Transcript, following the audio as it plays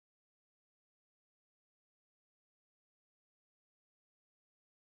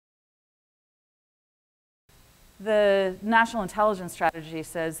The National Intelligence Strategy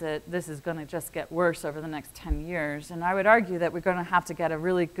says that this is going to just get worse over the next 10 years. And I would argue that we're going to have to get a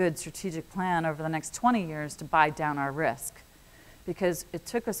really good strategic plan over the next 20 years to buy down our risk, because it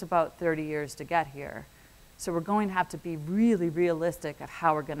took us about 30 years to get here. So we're going to have to be really realistic of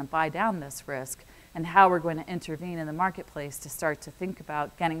how we're going to buy down this risk and how we're going to intervene in the marketplace to start to think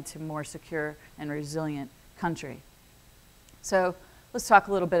about getting to more secure and resilient country. So let's talk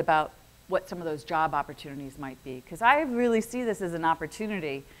a little bit about what some of those job opportunities might be, because I really see this as an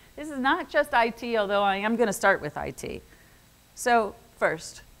opportunity. This is not just IT, although I am going to start with IT. So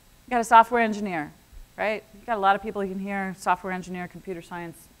first, you got a software engineer, right? You got a lot of people you can hear, software engineer, computer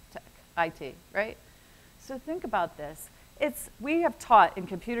science, tech, IT, right? So think about this. We have taught in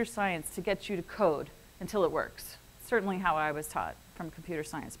computer science to get you to code until it works. Certainly how I was taught from a computer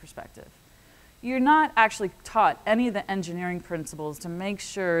science perspective. You're not actually taught any of the engineering principles to make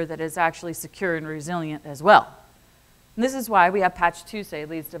sure that it's actually secure and resilient as well. And this is why we have Patch Tuesday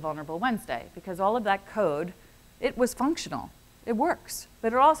leads to Vulnerable Wednesday, because all of that code, it was functional. It works.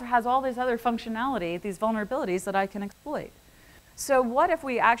 But it also has all this other functionality, these vulnerabilities that I can exploit. So what if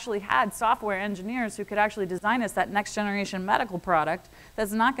we actually had software engineers who could actually design us that next generation medical product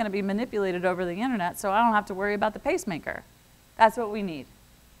that's not going to be manipulated over the internet, so I don't have to worry about the pacemaker? That's what we need.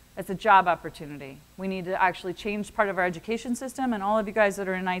 It's a job opportunity. We need to actually change part of our education system, and all of you guys that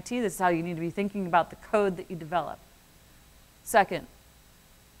are in IT, this is how you need to be thinking about the code that you develop. Second,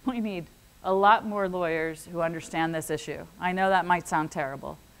 we need a lot more lawyers who understand this issue. I know that might sound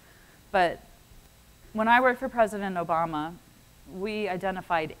terrible, but when I worked for President Obama, we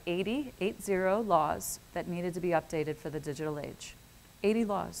identified 80 laws that needed to be updated for the digital age. 80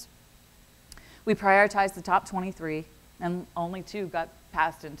 laws. We prioritized the top 23, and only 2 got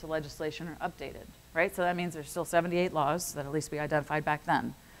passed into legislation or updated, right? So that means there's still 78 laws that at least we identified back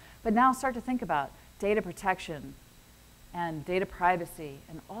then. But now start to think about data protection and data privacy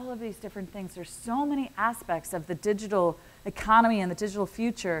and all of these different things. There's so many aspects of the digital economy and the digital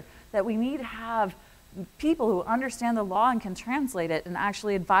future that we need to have people who understand the law and can translate it and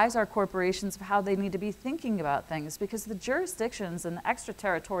actually advise our corporations of how they need to be thinking about things, because the jurisdictions and the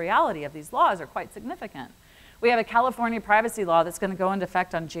extraterritoriality of these laws are quite significant. We have a California privacy law that's going to go into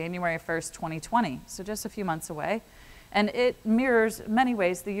effect on January 1st, 2020, so just a few months away. And it mirrors, in many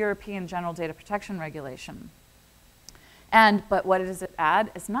ways, the European General Data Protection Regulation. But what does it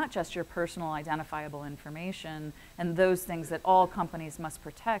add? It's not just your personal identifiable information and those things that all companies must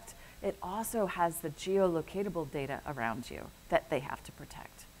protect. It also has the geolocatable data around you that they have to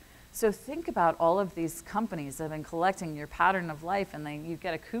protect. So think about all of these companies that have been collecting your pattern of life, and then you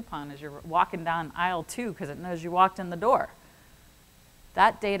get a coupon as you're walking down aisle 2 because it knows you walked in the door.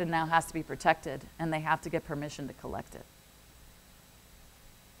 That data now has to be protected, and they have to get permission to collect it.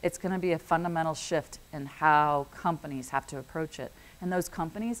 It's going to be a fundamental shift in how companies have to approach it. And those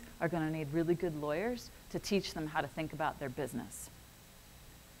companies are going to need really good lawyers to teach them how to think about their business.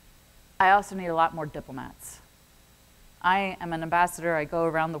 I also need a lot more diplomats. I am an ambassador. I go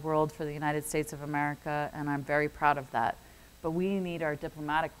around the world for the United States of America, and I'm very proud of that. But we need our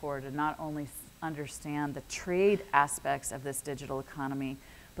diplomatic corps to not only understand the trade aspects of this digital economy,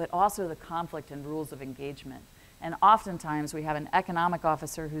 but also the conflict and rules of engagement. And oftentimes we have an economic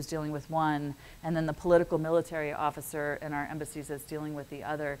officer who's dealing with one, and then the political military officer in our embassies that's dealing with the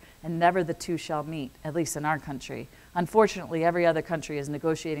other, and never the two shall meet, at least in our country. Unfortunately, every other country is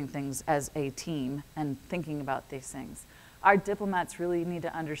negotiating things as a team and thinking about these things. Our diplomats really need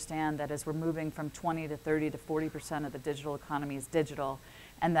to understand that as we're moving from 20 to 30 to 40% of the digital economy is digital,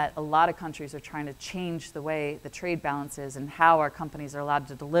 and that a lot of countries are trying to change the way the trade balance is and how our companies are allowed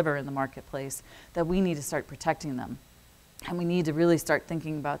to deliver in the marketplace, that we need to start protecting them. And we need to really start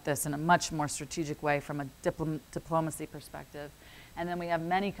thinking about this in a much more strategic way from a diplomacy perspective. And then we have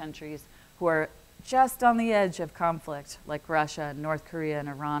many countries who are just on the edge of conflict, like Russia, North Korea, and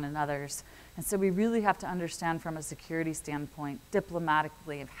Iran, and others. And so we really have to understand from a security standpoint,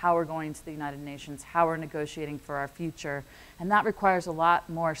 diplomatically, of how we're going to the United Nations, how we're negotiating for our future. And that requires a lot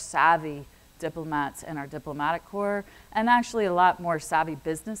more savvy diplomats in our diplomatic corps, and actually a lot more savvy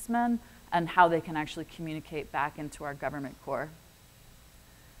businessmen, and how they can actually communicate back into our government corps.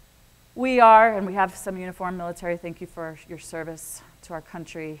 We are, and we have some uniformed military. Thank you for your service to our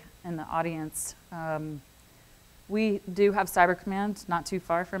country in the audience. We do have Cyber Command not too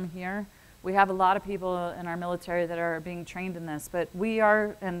far from here. We have a lot of people in our military that are being trained in this, but we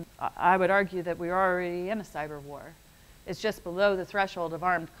are, and I would argue that we are already in a cyber war. It's just below the threshold of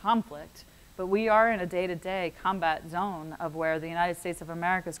armed conflict, but we are in a day-to-day combat zone of where the United States of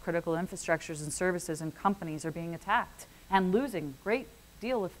America's critical infrastructures and services and companies are being attacked and losing a great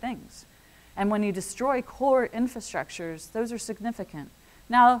deal of things. And when you destroy core infrastructures, those are significant.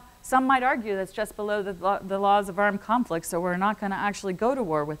 Now, some might argue that's just below the laws of armed conflict, so we're not going to actually go to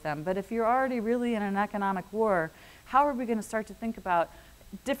war with them. But if you're already really in an economic war, how are we going to start to think about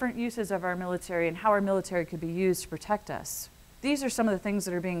different uses of our military and how our military could be used to protect us? These are some of the things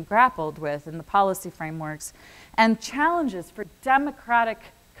that are being grappled with in the policy frameworks and challenges for democratic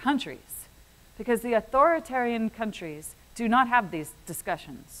countries, because the authoritarian countries do not have these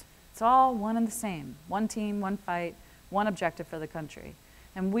discussions. It's all one and the same. One team, one fight, one objective for the country.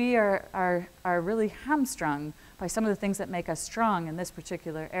 And we are really hamstrung by some of the things that make us strong in this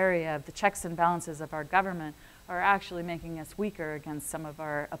particular area of the checks and balances of our government are actually making us weaker against some of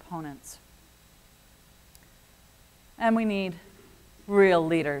our opponents. And we need real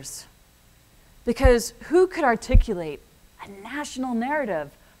leaders. Because who could articulate a national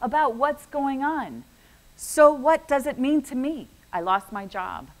narrative about what's going on? So what does it mean to me? I lost my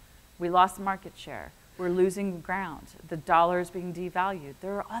job. We lost market share. We're losing ground. The dollar is being devalued.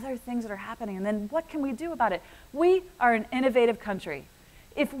 There are other things that are happening. And then what can we do about it? We are an innovative country.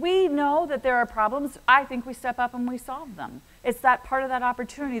 If we know that there are problems, I think we step up and we solve them. It's that part of that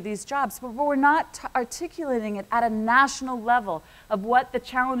opportunity, these jobs. But we're not articulating it at a national level of what the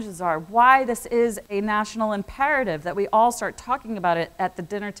challenges are, why this is a national imperative, that we all start talking about it at the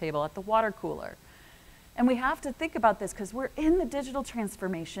dinner table, at the water cooler. And we have to think about this because we're in the digital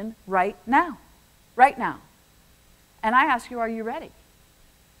transformation right now. Right now. And I ask you, are you ready?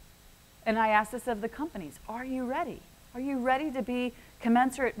 And I ask this of the companies, are you ready? Are you ready to be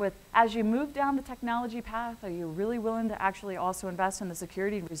commensurate with, as you move down the technology path, are you really willing to actually also invest in the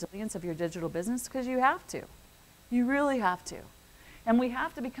security and resilience of your digital business? Because you have to. You really have to. And we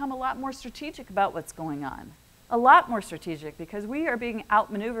have to become a lot more strategic about what's going on. A lot more strategic, because we are being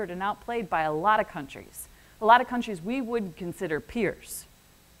outmaneuvered and outplayed by a lot of countries. A lot of countries we would consider peers.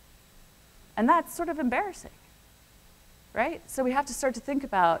 And that's sort of embarrassing, right? So we have to start to think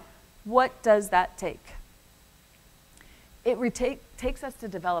about, what does that take? It takes us to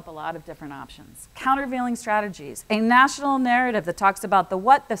develop a lot of different options. Countervailing strategies, a national narrative that talks about the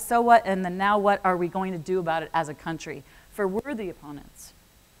what, the so what, and the now what are we going to do about it as a country for worthy opponents.